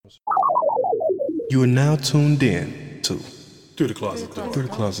You are now tuned in to Through the Closet Door. Through the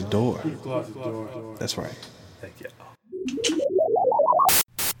Closet Door. Through the Closet Door. That's right. Thank you.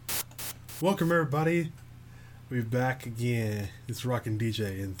 Welcome, everybody. We're back again. It's Rockin'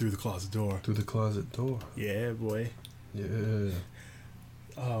 DJ and Through the Closet Door. Through the Closet Door. Yeah, boy. Yeah.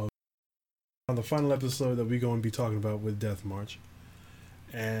 On the final episode that we're going to be talking about with Death March.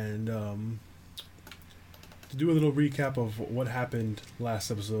 And to do a little recap of what happened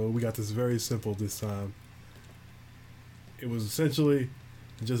last episode, we got this very simple this time. It was essentially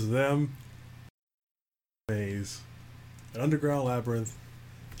just them, maze, an underground labyrinth,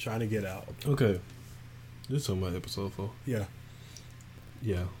 trying to get out. Okay. This is on my episode 4. Yeah.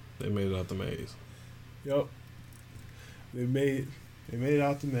 Yeah. They made it out the maze. Yep. They made it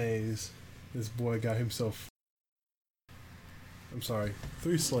out the maze. This boy got himself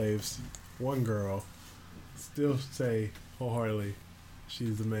 3 slaves, 1 girl. Still say wholeheartedly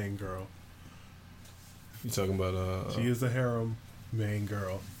she's the main girl. You talking about She is the harem main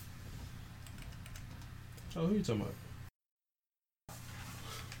girl. Oh, who you talking about?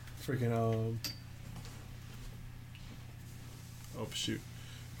 Freaking oh shoot.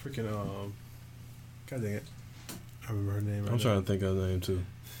 Freaking God dang it. I remember her name. I'm trying to think of her name too.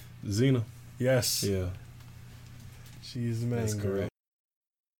 Xena. Yes. Yeah. She's the main That's girl. correct.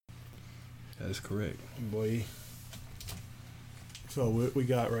 That's correct. Boy. So what we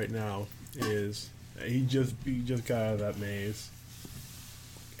got right now is he just got out of that maze.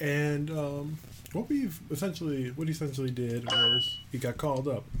 And what he essentially did was he got called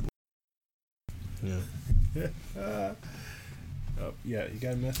up. Yeah. Yeah, he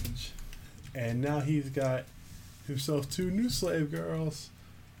got a message. And now he's got himself 2 new slave girls.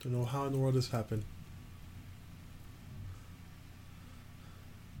 Don't know how in the world this happened.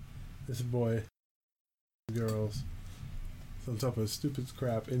 This boy, girls, some type of stupid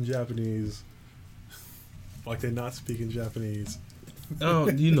crap in Japanese. Like they're not speaking Japanese. Oh,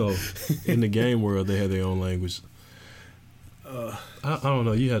 you know, in the game world, they have their own language. I don't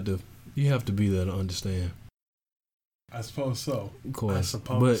know. You have to be there to understand. I suppose so. Of course, I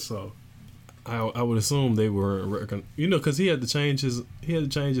suppose so. I would assume they were because he had to change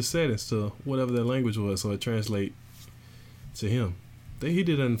his settings to whatever their language was, so it translate to him. He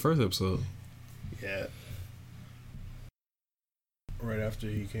did that in the first episode. Yeah. Right after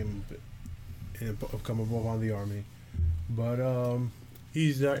he come above on the army, but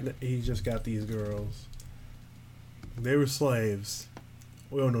he just got these girls. They were slaves.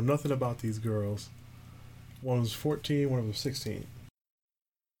 We don't know nothing about these girls. One was 14, one of them was 16.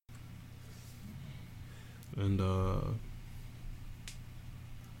 And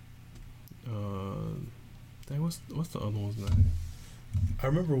dang, what's the other one's name? I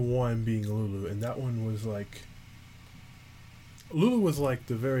remember one being Lulu, and that one was like Lulu was like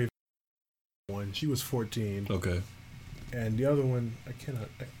the very one. She was 14. Okay. And the other one, I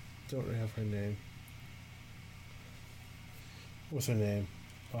don't have her name. What's her name?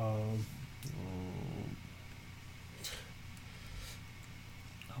 I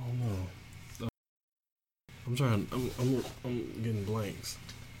don't know. I'm getting blanks.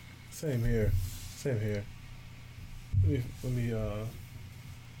 Same here.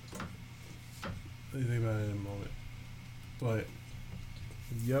 Let me think about it in a moment. But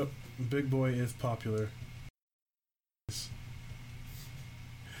yep, Big Boy is popular. He's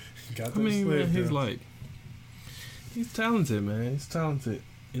talented, man. He's talented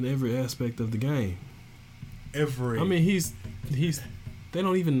in every aspect of the game. He's they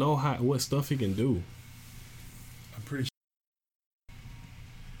don't even know what stuff he can do. I'm pretty sure.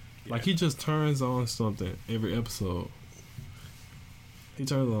 Like, he just turns on something every episode. He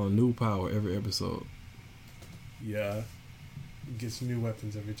turns on a new power every episode. Yeah. Gets new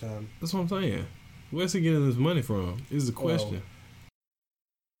weapons every time. That's what I'm saying. Where's he getting his money from? Is the question.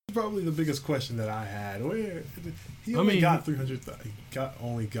 Probably the biggest question that I had. Where he only got 300,000.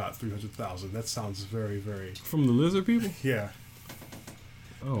 Only got 300,000. That sounds very, very. From the lizard people? Yeah.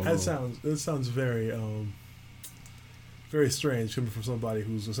 Oh. That sounds very very strange coming from somebody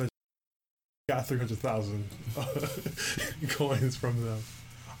who's essentially got 300,000 coins from them.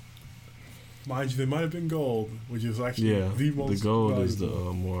 Mind you, they might have been gold, which is actually the most. The gold valuable. is the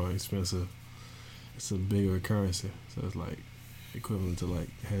more expensive. It's a bigger currency, so it's like equivalent to like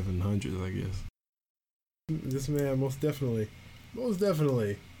having hundreds, I guess. This man most definitely,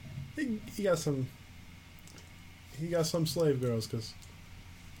 he got some slave girls, because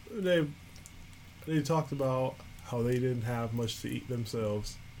they talked about how they didn't have much to eat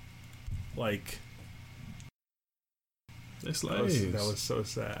themselves. Like, they're slaves. That was so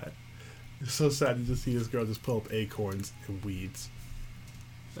sad. It's so sad to just see this girl just pull up acorns and weeds.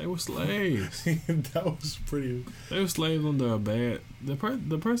 They were slaves. That was pretty. They were slaves under a bad. The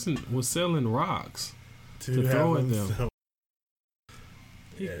person was selling rocks to have throw at them. So,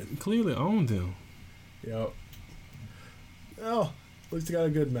 He yeah. clearly owned them. Yep. Well, at least he got a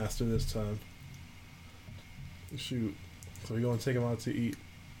good master this time. Shoot. So we're gonna take him out to eat.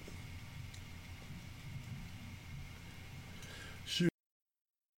 Shoot.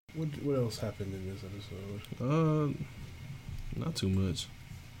 What else happened in this episode? Not too much.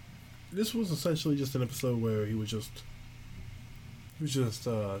 This was essentially just an episode where he was just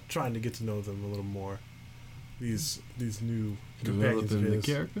trying to get to know them a little more. These new companions of Developing the his.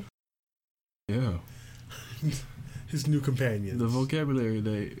 character. Yeah. His new companions. The vocabulary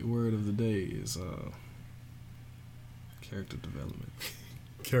word of the day is character development.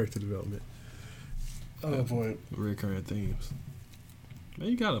 Character development. Oh boy. Recurring themes. Man,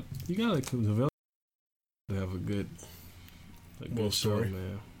 you gotta develop to have a good story. show,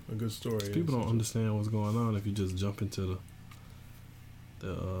 man. A good story. People don't understand what's going on if you just jump into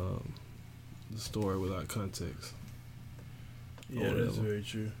the story without context. Yeah, that's very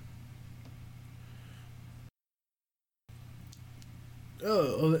true.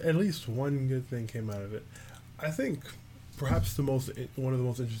 Oh, at least one good thing came out of it. I think perhaps one of the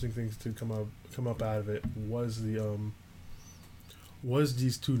most interesting things to come up out of it was these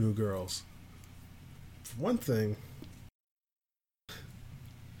two new girls. For one thing,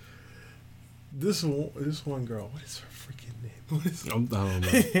 this one girl, what is her freaking name? What is I don't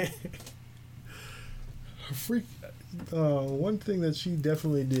know. One thing that she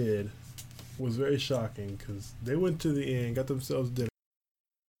definitely did was very shocking because they went to the inn, got themselves dinner.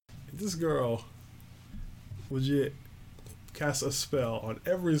 This girl legit cast a spell on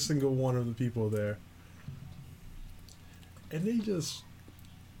every single one of the people there, and they just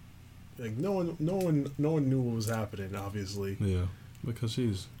like no one knew what was happening. Obviously, Yeah, because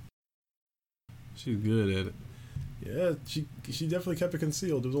she's good at it. yeah, she definitely kept it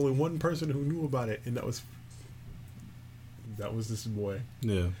concealed. There was only one person who knew about it, and that was this boy.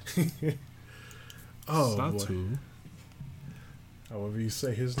 Yeah. Oh, Satu. boy. However you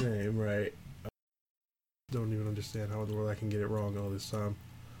say his name, right? I don't even understand how in the world I can get it wrong all this time.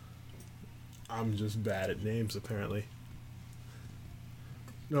 I'm just bad at names, apparently.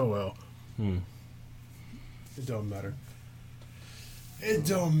 Oh well. It don't matter. It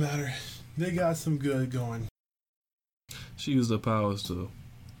don't matter. They got some good going. She used her powers to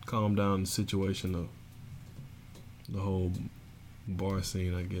calm down the situation of the whole bar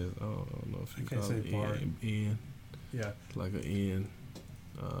scene, I guess. I don't know if you can't call say it bar. inn. Yeah. Like an inn.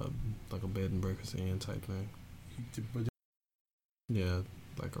 Like a bed and breakfast inn type thing. Yeah,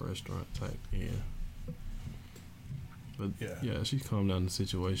 like a restaurant type inn. But yeah, she calmed down the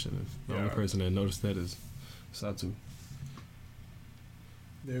situation. And the only person that noticed that is Satu.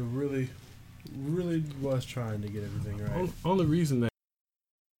 They really was trying to get everything right. Only reason that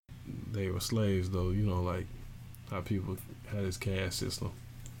they were slaves, though, you know, like how people had this caste system.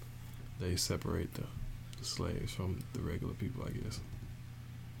 They separate the slaves from the regular people, I guess.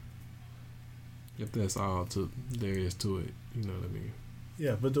 If that's all there is to it, you know what I mean?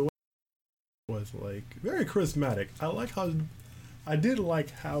 Yeah, but the way it was like very charismatic. I did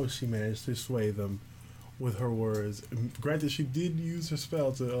like how she managed to sway them with her words. Granted, she did use her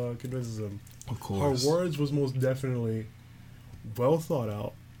spell to convince them. Of course. Her words was most definitely well thought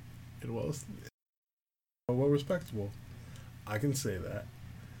out. It was well respectable. I can say that.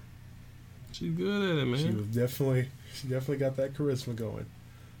 She's good at it, man. She definitely got that charisma going.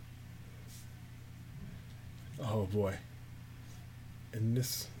 Oh boy. And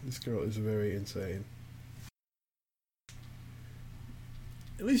this girl is very insane.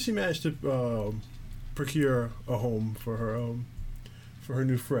 At least she managed to procure a home for her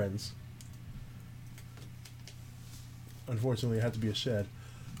new friends. Unfortunately, it had to be a shed,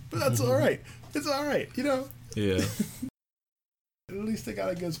 but that's all right. It's all right, you know. Yeah. At least they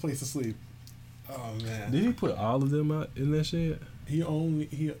got a good place to sleep. Oh man. Did he put all of them out in that shed?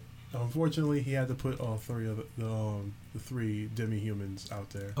 Unfortunately he had to put all three of the three demi-humans out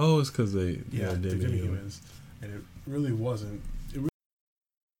there. Oh, it's because they Yeah, the demi-humans, and it really wasn't.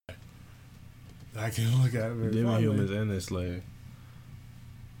 I can look at it. Demi-humans and their slave.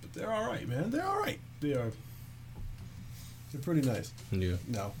 But they're all right, man. They're all right. They're pretty nice. Yeah.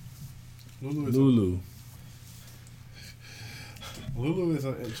 No, Lulu. Lulu is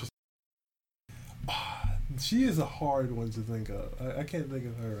an interesting. She is a hard one to think of. I can't think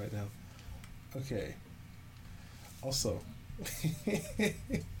of her right now. Okay. Also,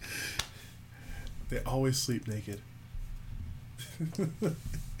 they always sleep naked.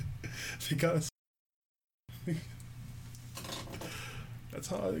 They gotta. That's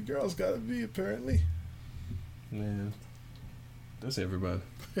how the girls gotta be, apparently. Man, that's everybody.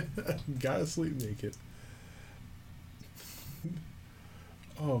 Gotta sleep naked.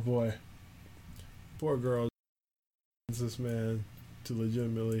 Oh boy. Poor girl. This man to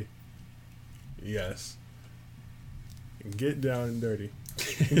legitimately, yes, get down and dirty.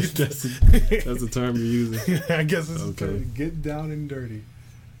 that's the term you're using. I guess it's okay. the term. Get down and dirty.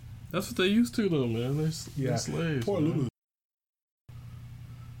 That's what they used to, though, man. They're slaves. Poor man. Lulu.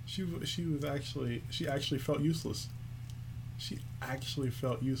 She actually felt useless. She actually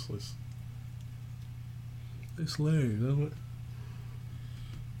felt useless. They're slaves. That's what.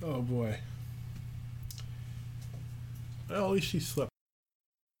 Oh boy. Well, at least she slept.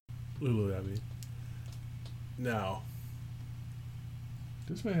 Lulu, I mean. Now.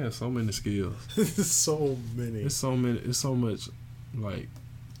 This man has so many skills. So many. It's so many. It's so much, like,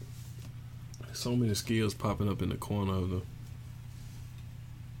 so many skills popping up in the corner of the.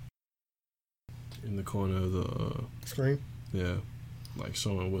 In the corner of the screen. Yeah, like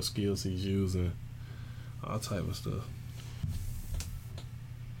showing what skills he's using, all type of stuff.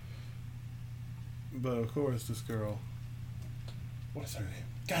 But of course, this girl. What's her name?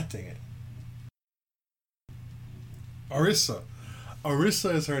 God dang it. Arissa.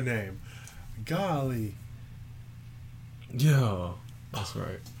 Arissa is her name. Golly. Yeah, that's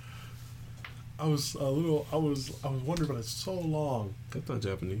right. I was wondering about it so long. That's not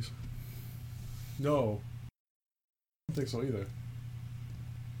Japanese. No. I don't think so either.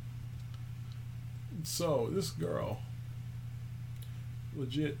 So, this girl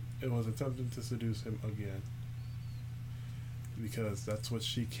legit was attempting to seduce him again. Because that's what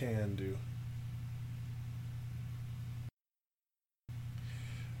she can do.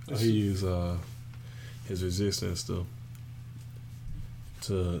 Oh, he used his resistance to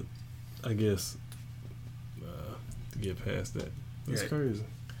I guess to get past that. That's crazy.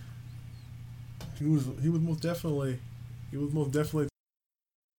 He was most definitely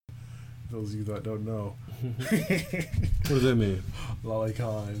those of you that don't know. What does that mean?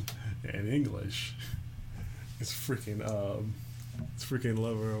 Lolicon in English. It's freaking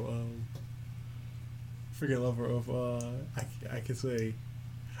lover of I can say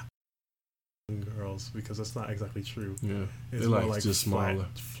girls because that's not exactly true. Yeah. It's they're more like just smaller.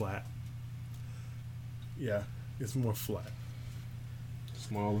 Flat. Yeah, it's more flat.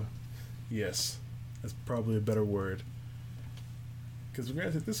 Smaller. Yes. That's probably a better word. Because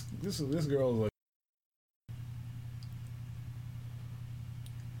granted, this girl is like,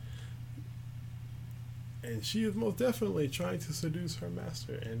 and she is most definitely trying to seduce her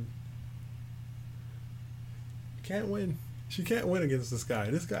master, and can't win. She can't win against this guy.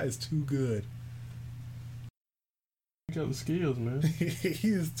 This guy is too good. He got the skills, man. He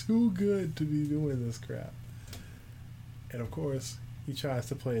is too good to be doing this crap. And of course, he tries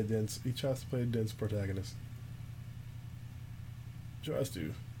to play a dense protagonist. Tries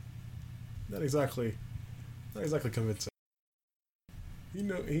to. Not exactly convincing. He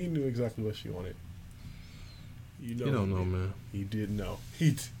knew exactly what she wanted. You don't know, man. He did know.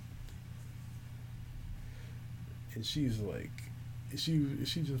 And she's like, she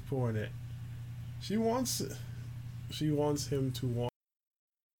just pouring it. She wants him to want,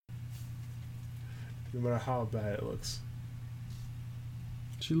 no matter how bad it looks.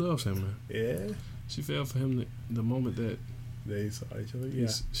 She loves him, man. Yeah. She fell for him the moment that they saw each other. Yeah.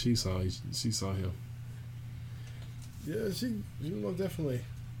 She saw him. Yeah, she most definitely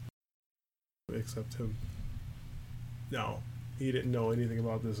accept him. No, he didn't know anything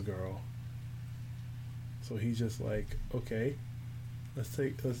about this girl. So he's just like, okay, let's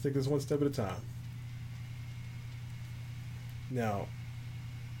take this one step at a time. Now,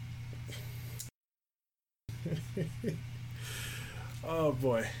 oh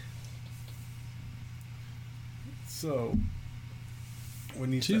boy. So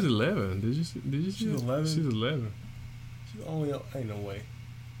when she's 11. Did you see? She's 11. She's 11. She's only ain't no way.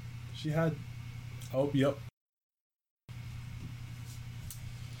 She had. Oh, yep.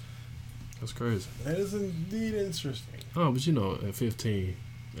 That's crazy. That is indeed interesting. Oh, but at 15,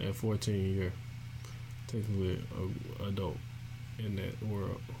 at 14, you're technically an adult in that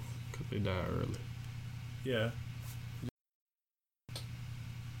world because they die early. Yeah.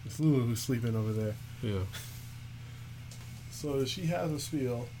 It's Lulu who's sleeping over there. Yeah. So she has a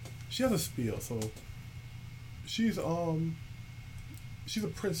spiel. So she's a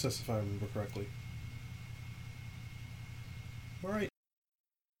princess if I remember correctly. All right.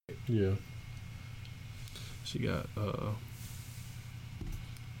 Yeah. She got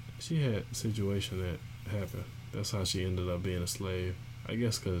she had a situation that happened. That's how she ended up being a slave. I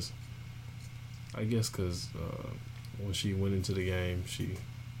guess cause when she went into the game, she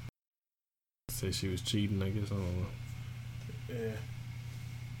said she was cheating. I guess I don't know. Yeah.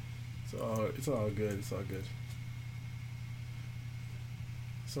 It's all good. It's all good.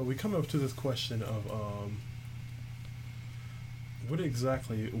 So we come up to this question of what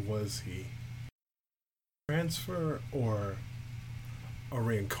exactly was he? Transfer or a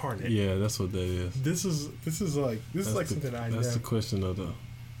reincarnate? Yeah, that's what that is. This is like something I That's never. the question of the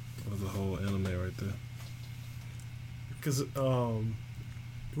whole anime right there. Because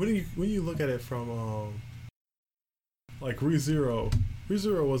when you look at it from like ReZero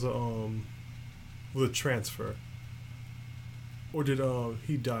was a transfer, or did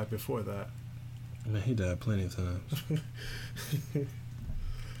he die before that? Man, he died plenty of times.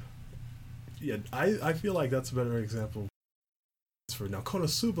 Yeah, I feel like that's a better example. For now,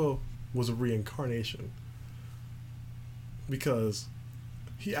 Konosuba was a reincarnation because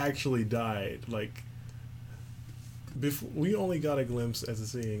he actually died. Like, before, we only got a glimpse as a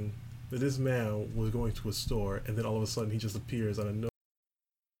seeing that this man was going to a store, and then all of a sudden he just appears out of nowhere.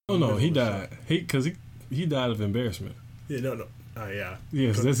 Oh no, he died. He died of embarrassment. Yeah, no. Yeah.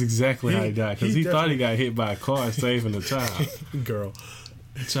 Yes, that's exactly how he died. Because he thought he got hit by a car saving a child. Girl.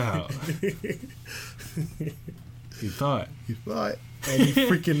 Child. He thought. And he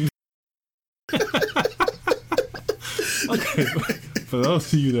freaking. Okay, for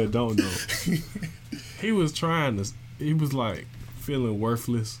those of you that don't know, he was like feeling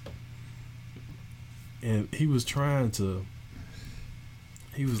worthless. And he was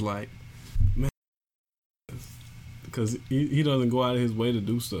like, man, because he doesn't go out of his way to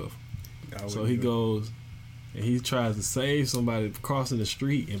do stuff. So he goes and he tries to save somebody crossing the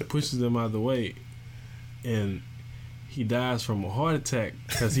street and pushes them out of the way. And he dies from a heart attack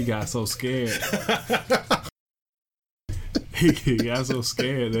because he got so scared. He got so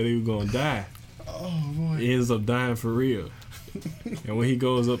scared that he was going to die. Oh, boy. He ends up dying for real. And when he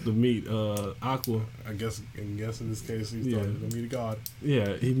goes up to meet Aqua, I guess in this case he's going to meet a god.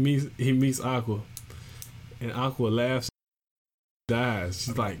 Yeah, he meets Aqua, and Aqua laughs, dies.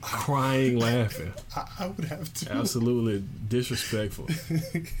 She's like crying, laughing. I would have to. Absolutely disrespectful.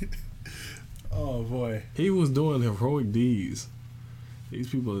 Oh boy, he was doing heroic deeds. These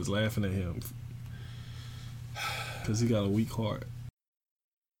people is laughing at him because he got a weak heart.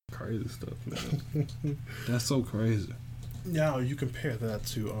 Crazy stuff, man. That's so crazy. Now you compare that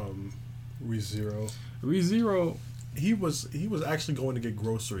to ReZero. ReZero, he was actually going to get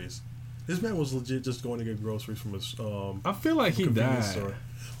groceries. This man was legit just going to get groceries from his I feel like he died. Store.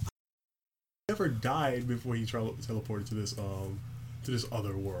 He never died before he teleported to this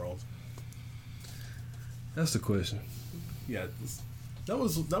other world. That's the question. Yeah, that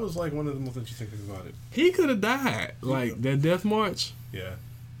was like one of the most interesting things about it. He could have died, like that death march. Yeah,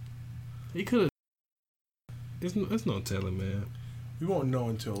 he could have. It's no telling, man. We won't know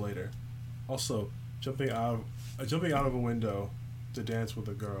until later. Also, jumping out of a window to dance with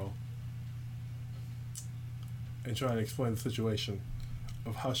a girl and trying to explain the situation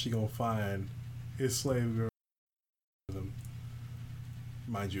of how she gonna find his slave girl with him.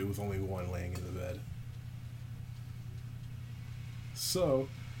 Mind you, it was only one laying in the bed. So,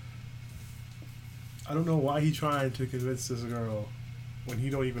 I don't know why he trying to convince this girl when he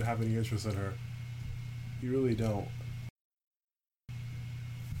don't even have any interest in her. You really don't.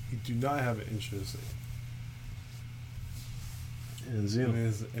 You do not have an interest in Xena.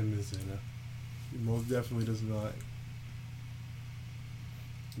 In Ms. Xena. He most definitely does not.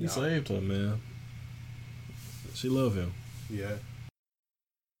 He saved her, man. She loved him. Yeah.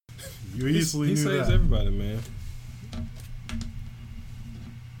 You easily he knew saves that. everybody, man.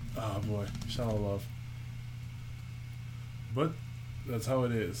 Oh boy, shout out love. But that's how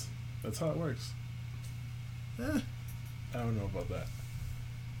it is. That's how it works. I don't know about that.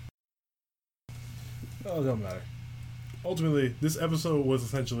 Oh, it don't matter. Ultimately, this episode was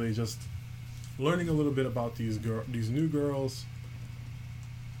essentially just learning a little bit about these new girls,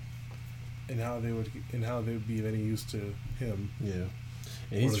 and how they would be of any use to him. Yeah,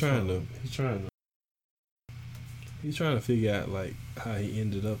 and he's trying to figure out like how he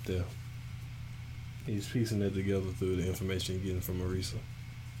ended up there. He's piecing it together through the information he's getting from Marisa.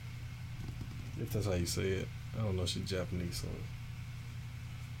 If that's how you say it. I don't know, she's Japanese, so.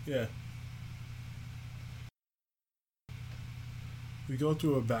 Yeah. We go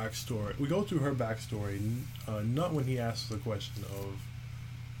through her backstory. Not when he asks the question of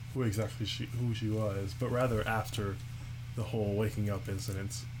who exactly who she was, but rather after the whole waking up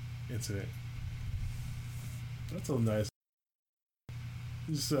incident. That's a nice.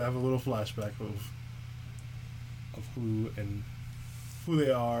 Just to have a little flashback of who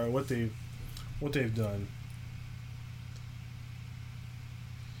they are, what they've done.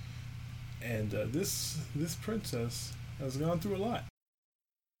 And this princess has gone through a lot.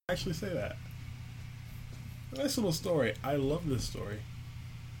 I actually say that. Nice little story. I love this story.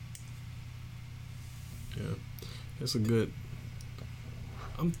 Yeah, it's a good.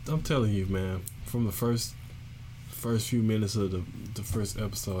 I'm telling you, man. From the first few minutes of the first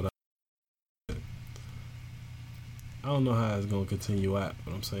episode, I don't know how it's gonna continue out,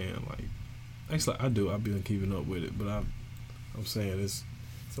 but I'm saying like, actually I do. I've been keeping up with it, but I'm saying it's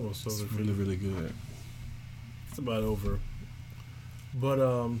almost over. It's really really good. It's about over. But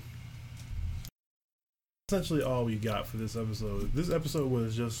essentially all we got for this episode. This episode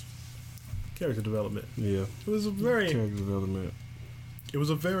was just character development. Yeah, it was a very character development. It was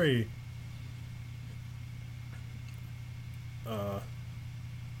a very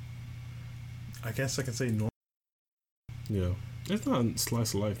I guess I can say normal. Yeah, it's not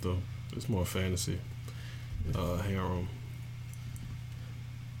slice of life though. It's more fantasy. Harem.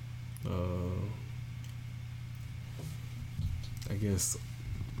 I guess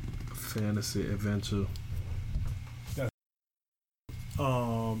fantasy adventure.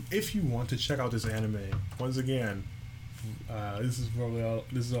 If you want to check out this anime, once again, this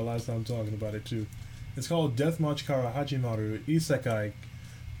is our last time talking about it too. It's called Death March Kara Hachimaru Isekai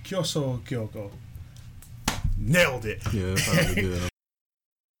Kyoso Kyoko. Nailed it. Yeah, that sounded good.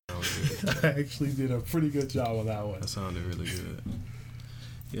 I actually did a pretty good job on that one. That sounded really good.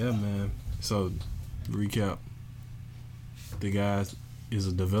 Yeah, man. So, recap. The guy is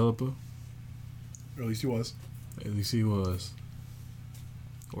a developer. Or at least he was.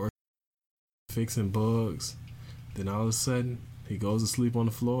 Or fixing bugs. Then all of a sudden, he goes to sleep on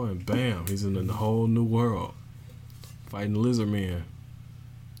the floor and bam, he's in a whole new world. Fighting lizard men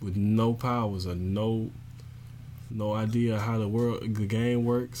with no powers or no idea how the game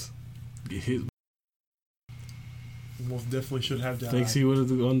works. Get hit. Most definitely should have died. Thinks he would have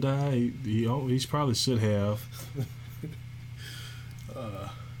gonna die. He probably should have.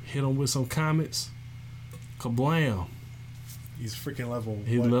 Hit him with some comets. Kablam. He's freaking level.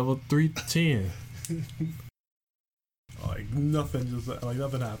 He's level 310.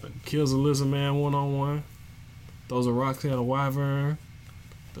 Nothing happened. Kills a lizard man 1-on-1. Throws a rock at a wyvern.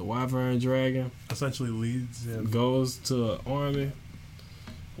 The wyvern dragon essentially leads him. Goes to an army.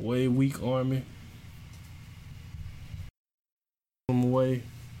 Way weak army. Him away.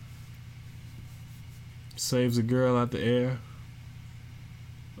 Saves a girl out the air.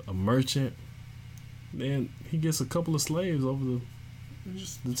 A merchant. Then he gets a couple of slaves over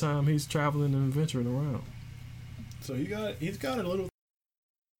the time he's traveling and adventuring around. So he's got a little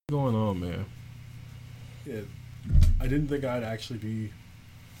going on, man. Yeah, I didn't think I'd actually be.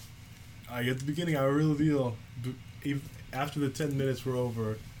 At the beginning, I really feel after the 10 minutes were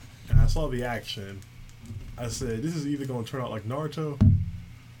over, and I saw the action, I said, "This is either going to turn out like Naruto,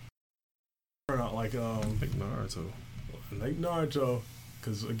 turn out like Naruto,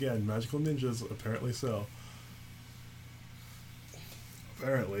 because again, magical ninjas apparently sell.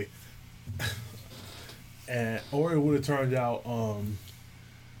 Apparently." Or it would have turned out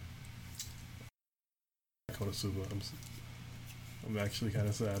Konosuba. I'm actually kind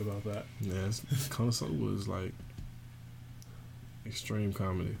of sad about that. Yeah, Konosuba was like extreme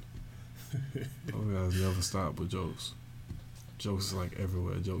comedy. Those guys never stop with jokes. Jokes is like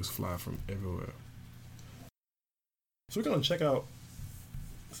everywhere. Jokes fly from everywhere. So we're gonna check out.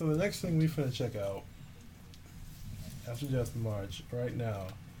 So the next thing we finna check out after Death March right now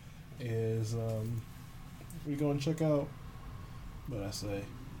is we're gonna check out what I say.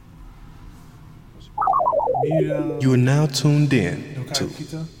 You are now tuned in to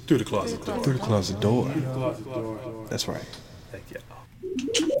Through the Closet Door. Through the Closet Door. That's right. Heck yeah. What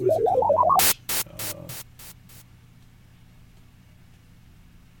is it called?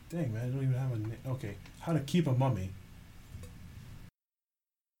 Dang, man, I don't even have a name. Okay, How to Keep a Mummy.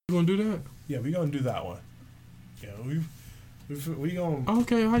 You gonna do that? Yeah, we gonna do that one. Yeah, we gonna.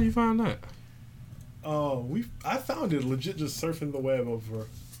 Okay, how you find that? I found it legit just surfing the web over.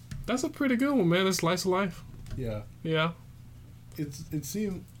 That's a pretty good one, man. It's slice of life. Yeah. Yeah. It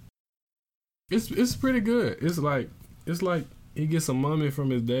seemed. It's pretty good. It's like he gets a mummy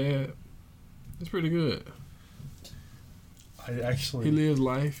from his dad. It's pretty good. He lives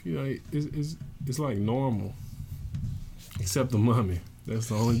life. You know, it's like normal, except the mummy. That's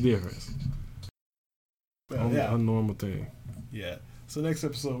the only difference. Only a normal thing. Yeah. So next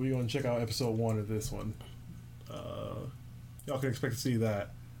episode, we're going to check out episode 1 of this one. Y'all can expect to see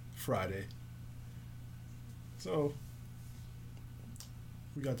that Friday. So,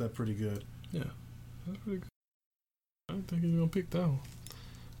 we got that pretty good. Yeah. That's pretty good. I didn't think you were going to pick that one.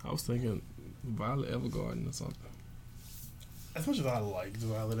 I was thinking Violet Evergarden or something. as much as I liked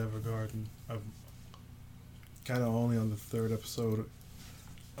Violet Evergarden, I'm kind of only on the 3rd episode.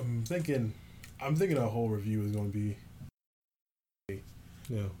 I'm thinking a whole review is going to be.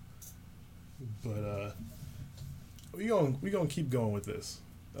 Yeah. But we gonna keep going with this.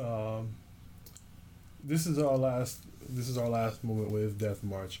 This is our last moment with Death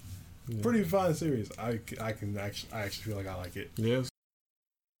March. Yeah. Pretty fun series. I actually feel like I like it. Yes.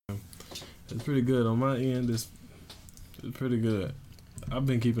 It's pretty good on my end. It's pretty good. I've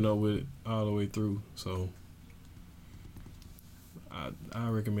been keeping up with it all the way through, so I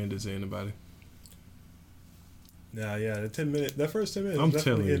recommend it to anybody. Yeah, that first 10 minutes. I'm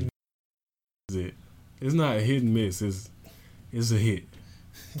telling you, it's not a hit and miss. It's a hit.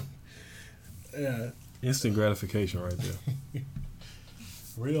 Yeah, instant gratification right there.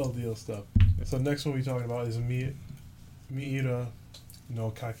 Real deal stuff. So next one we talking about is Miura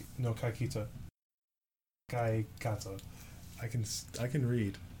no Kaikita. Kaikata. I can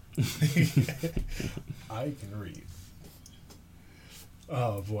read. I can read.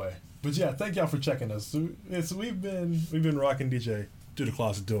 Oh boy. But yeah, thank y'all for checking us. We've been rocking DJ through the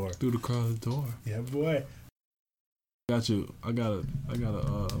closet door. Through the closet door. Yeah, boy. Got you. I got a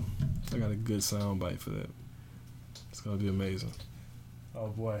good sound bite for that. It's gonna be amazing. Oh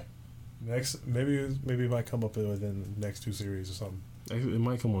boy. Next, maybe it might come up within the next 2 series or something. Actually, it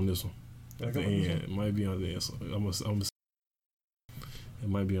might come on this one. At the end, it might be on this one. It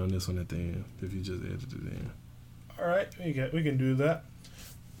might be on this one at the end if you just edited it in. All right, we can do that.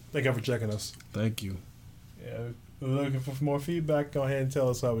 Thank you for checking us. Thank you. Yeah, we're looking for more feedback. Go ahead and tell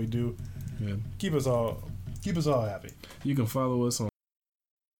us how we do. Yeah. Keep us all happy. You can follow us on.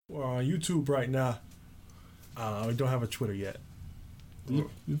 We're on YouTube right now. We don't have a Twitter yet. You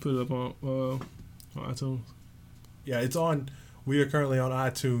put it up on iTunes? Yeah, it's on. We are currently on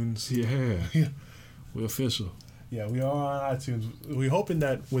iTunes. Yeah. We're official. Yeah, we are on iTunes. We're hoping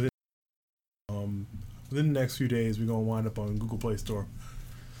that within the next few days, we're going to wind up on Google Play Store.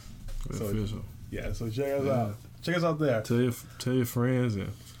 We're official. Yeah, so check us out. Check us out there. Tell your friends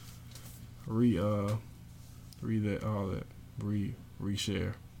and read that, all that.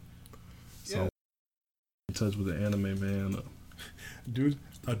 Reshare. So, in touch with the anime man. Dude,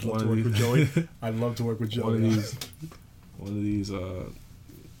 I'd love to work with Joey. I'd love to work with Joey. One of these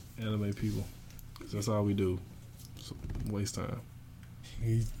anime people. That's all we do. So, waste time.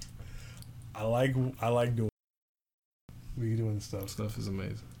 I like doing. We doing stuff. Stuff is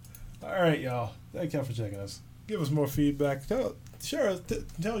amazing. All right, y'all. Thank y'all for checking us. Give us more feedback. Tell your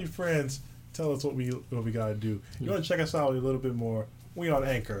friends. Tell us what we gotta do. You want to check us out a little bit more? We on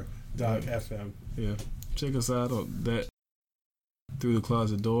Anchor.fm. Yeah, check us out on that Through the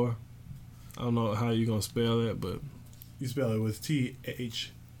Closet Door. I don't know how you're gonna spell that, but you spell it with THRU.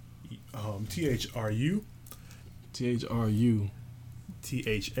 THRU.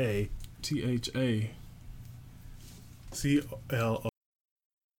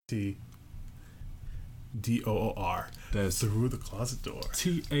 THACLOTDOOR. That's Through the Closet Door.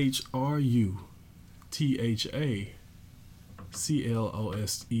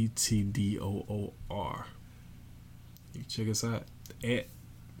 THRUTHACLOSETDOOR. You check us out at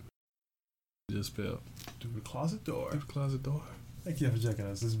just spelled Through the Closet Door. Through the Closet Door. Thank you for checking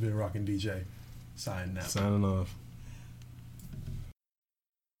us. This has been Rockin' DJ. Signing off.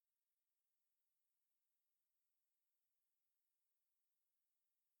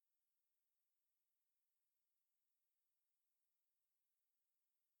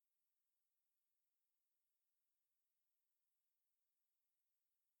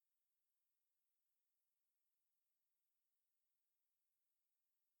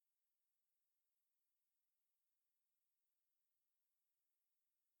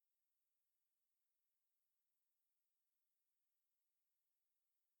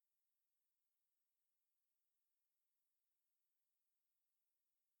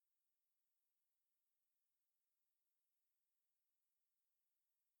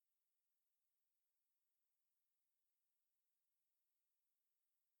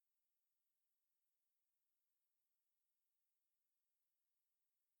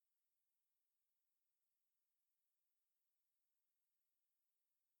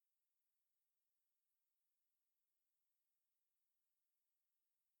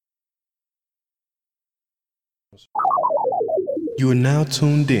 You are now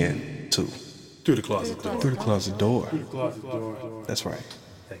tuned in to Through the Closet Door. Through the Closet Door. That's right.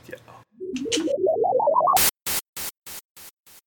 Thank you.